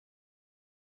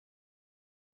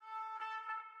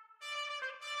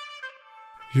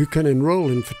You can enroll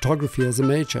in photography as a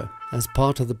major as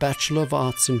part of the Bachelor of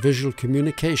Arts in Visual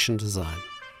Communication Design.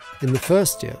 In the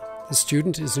first year, the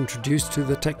student is introduced to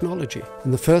the technology.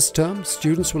 In the first term,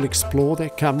 students will explore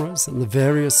their cameras and the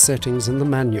various settings in the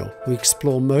manual. We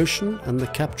explore motion and the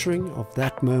capturing of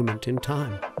that moment in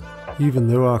time. Even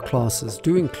though our classes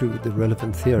do include the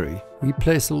relevant theory, we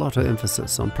place a lot of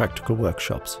emphasis on practical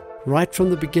workshops. Right from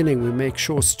the beginning, we make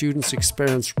sure students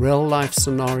experience real-life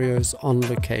scenarios on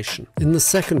location. In the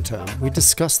second term, we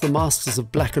discuss the masters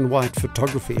of black and white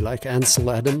photography like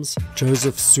Ansel Adams,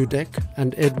 Joseph Sudek,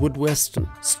 and Edward Weston.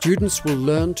 Students will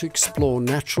learn to explore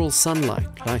natural sunlight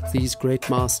like these great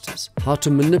masters, how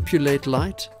to manipulate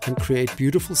light and create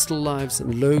beautiful still lives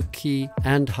in low-key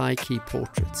and high-key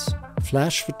portraits.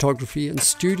 Flash photography and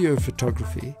studio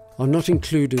photography are not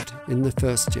included in the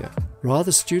first year.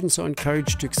 Rather, students are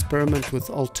encouraged to experiment with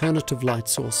alternative light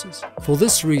sources. For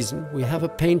this reason, we have a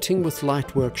painting with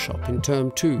light workshop in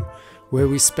term 2, where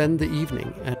we spend the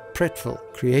evening at Prattville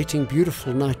creating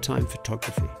beautiful nighttime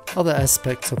photography. Other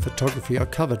aspects of photography are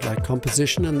covered, like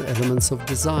composition and the elements of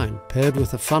design, paired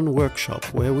with a fun workshop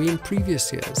where we in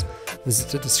previous years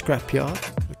visited a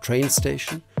scrapyard, a train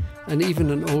station, and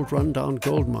even an old rundown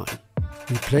gold mine.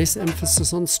 We place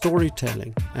emphasis on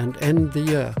storytelling and end the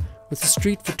year with a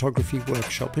street photography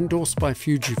workshop endorsed by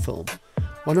Fujifilm,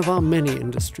 one of our many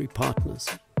industry partners.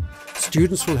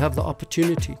 Students will have the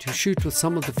opportunity to shoot with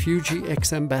some of the Fuji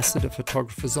ex-ambassador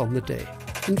photographers on the day.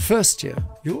 In first year,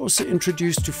 you're also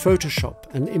introduced to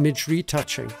Photoshop and image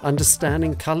retouching,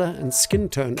 understanding color and skin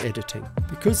tone editing.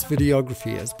 Because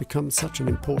videography has become such an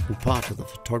important part of the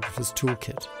photographer's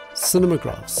toolkit,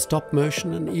 cinemagraphs, stop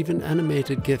motion, and even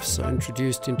animated GIFs are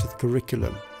introduced into the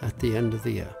curriculum at the end of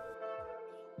the year.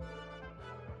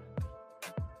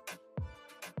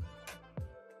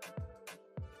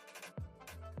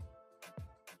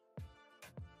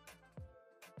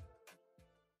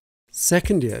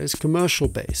 Second year is commercial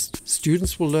based.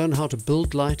 Students will learn how to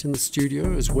build light in the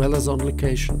studio as well as on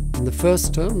location. In the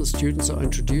first term, the students are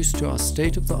introduced to our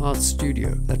state-of-the-art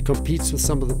studio that competes with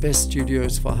some of the best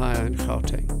studios for hire in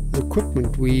Gauteng. The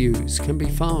equipment we use can be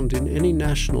found in any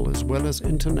national as well as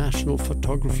international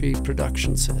photography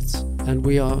production sets, and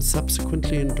we are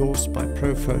subsequently endorsed by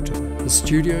Profoto. The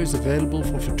studio is available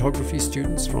for photography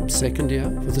students from second year,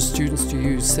 for the students to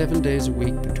use 7 days a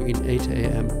week between 8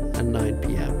 AM and 9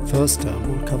 PM. First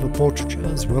term will cover portraiture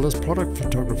as well as product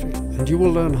photography, and you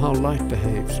will learn how light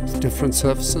behaves with different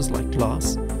surfaces like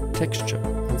glass, texture,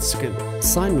 and skin.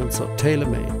 Assignments are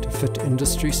tailor-made to fit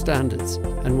industry standards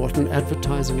and what an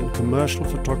advertising and commercial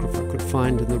photographer could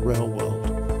find in the real world.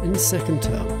 In second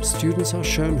term, students are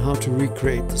shown how to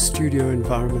recreate the studio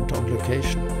environment on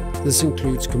location. This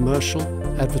includes commercial,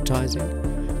 advertising,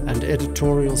 and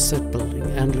editorial set building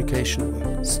and location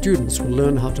work. Students will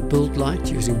learn how to build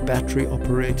light using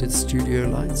battery-operated studio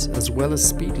lights as well as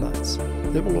speed lights.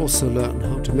 They will also learn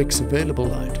how to mix available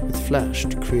light with flash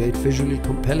to create visually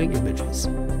compelling images,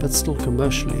 but still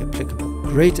commercially applicable.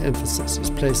 Great emphasis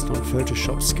is placed on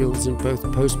Photoshop skills in both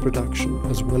post-production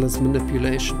as well as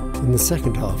manipulation. In the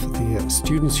second half of the year,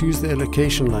 students use their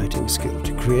location lighting skill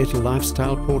to create a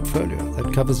lifestyle portfolio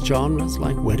that covers genres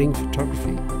like wedding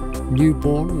photography,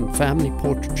 newborn and family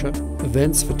portraiture,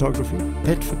 events photography,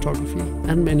 pet photography,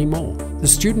 and many more. The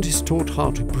student is taught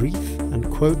how to brief and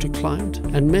quote a client,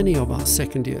 and many of our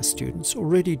second year students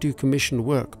already do commissioned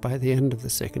work by the end of the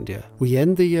second year. We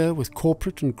end the year with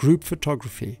corporate and group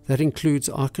photography that includes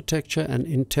architecture and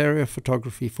interior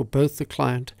photography for both the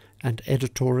client and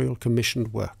editorial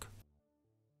commissioned work.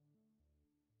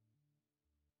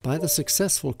 By the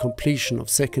successful completion of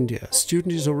second year, a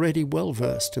student is already well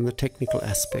versed in the technical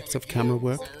aspects of camera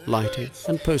work, lighting,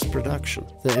 and post-production.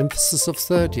 The emphasis of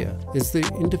third year is the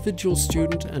individual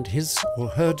student and his or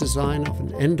her design of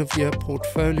an end-of-year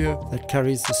portfolio that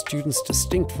carries the student's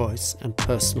distinct voice and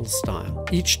personal style.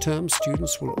 Each term,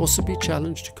 students will also be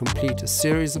challenged to complete a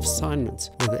series of assignments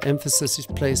where the emphasis is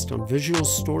placed on visual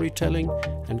storytelling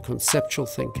and conceptual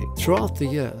thinking. Throughout the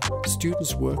year,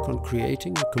 students work on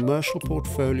creating a commercial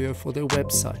portfolio for their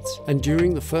websites, and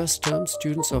during the first term,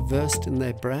 students are versed in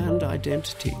their brand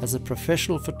identity as a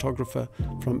professional photographer,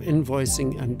 from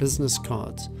invoicing and business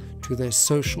cards to their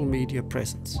social media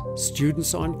presence.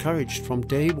 Students are encouraged from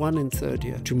day one in third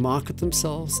year to market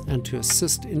themselves and to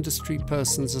assist industry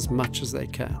persons as much as they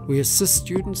can. We assist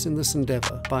students in this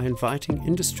endeavor by inviting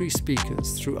industry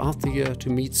speakers throughout the year to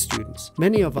meet students.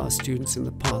 Many of our students in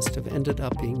the past have ended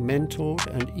up being mentored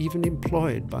and even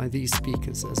employed by these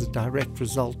speakers as a direct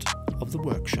result of the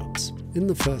workshops. In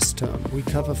the first term, we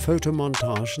cover photo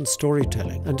montage and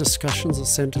storytelling, and discussions are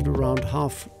centered around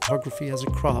how photography as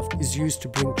a craft is used to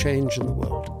bring change in the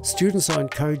world. Students are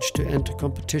encouraged to enter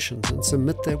competitions and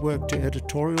submit their work to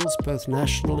editorials, both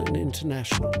national and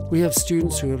international. We have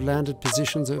students who have landed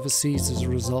positions overseas as a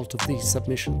result of these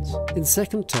submissions. In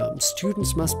second term,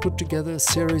 students must put together a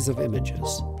series of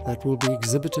images that will be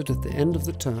exhibited at the end of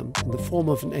the term in the form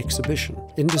of an exhibition.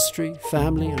 Industry,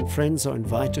 family and friends are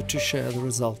invited to share the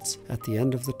results at the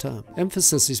end of the term.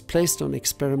 Emphasis is placed on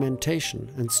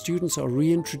experimentation, and students are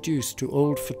reintroduced to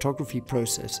old photography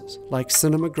processes like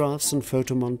cinemagraphs and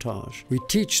photomontage. We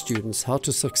teach students how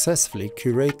to successfully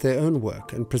curate their own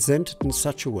work and present it in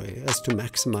such a way as to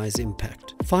maximize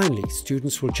impact. Finally,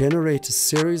 students will generate a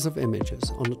series of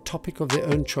images on a topic of their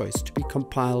own choice to be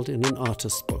compiled in an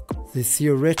artist's book. The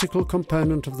theoretical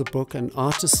component of the book and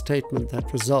artist statement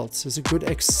that results is a good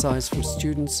exercise for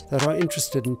students that are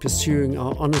interested in pursuing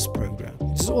our honours program.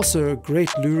 It is also a great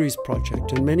Lurie's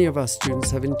project, and many of our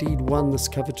students have indeed won this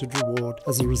coveted reward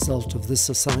as a result of this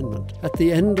assignment. At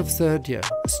the end of third year,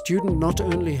 a student not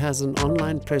only has an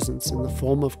online presence in the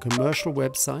form of commercial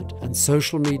website and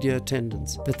social media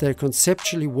attendance, but they're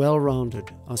conceptually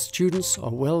well-rounded. Our students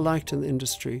are well-liked in the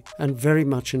industry and very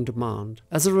much in demand.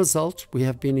 As a result, we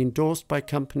have been endorsed by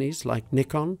companies like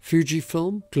Nikon,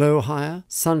 Fujifilm, Glowhire,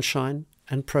 Sunshine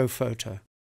and Profoto.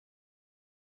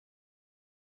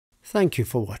 Thank you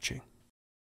for watching.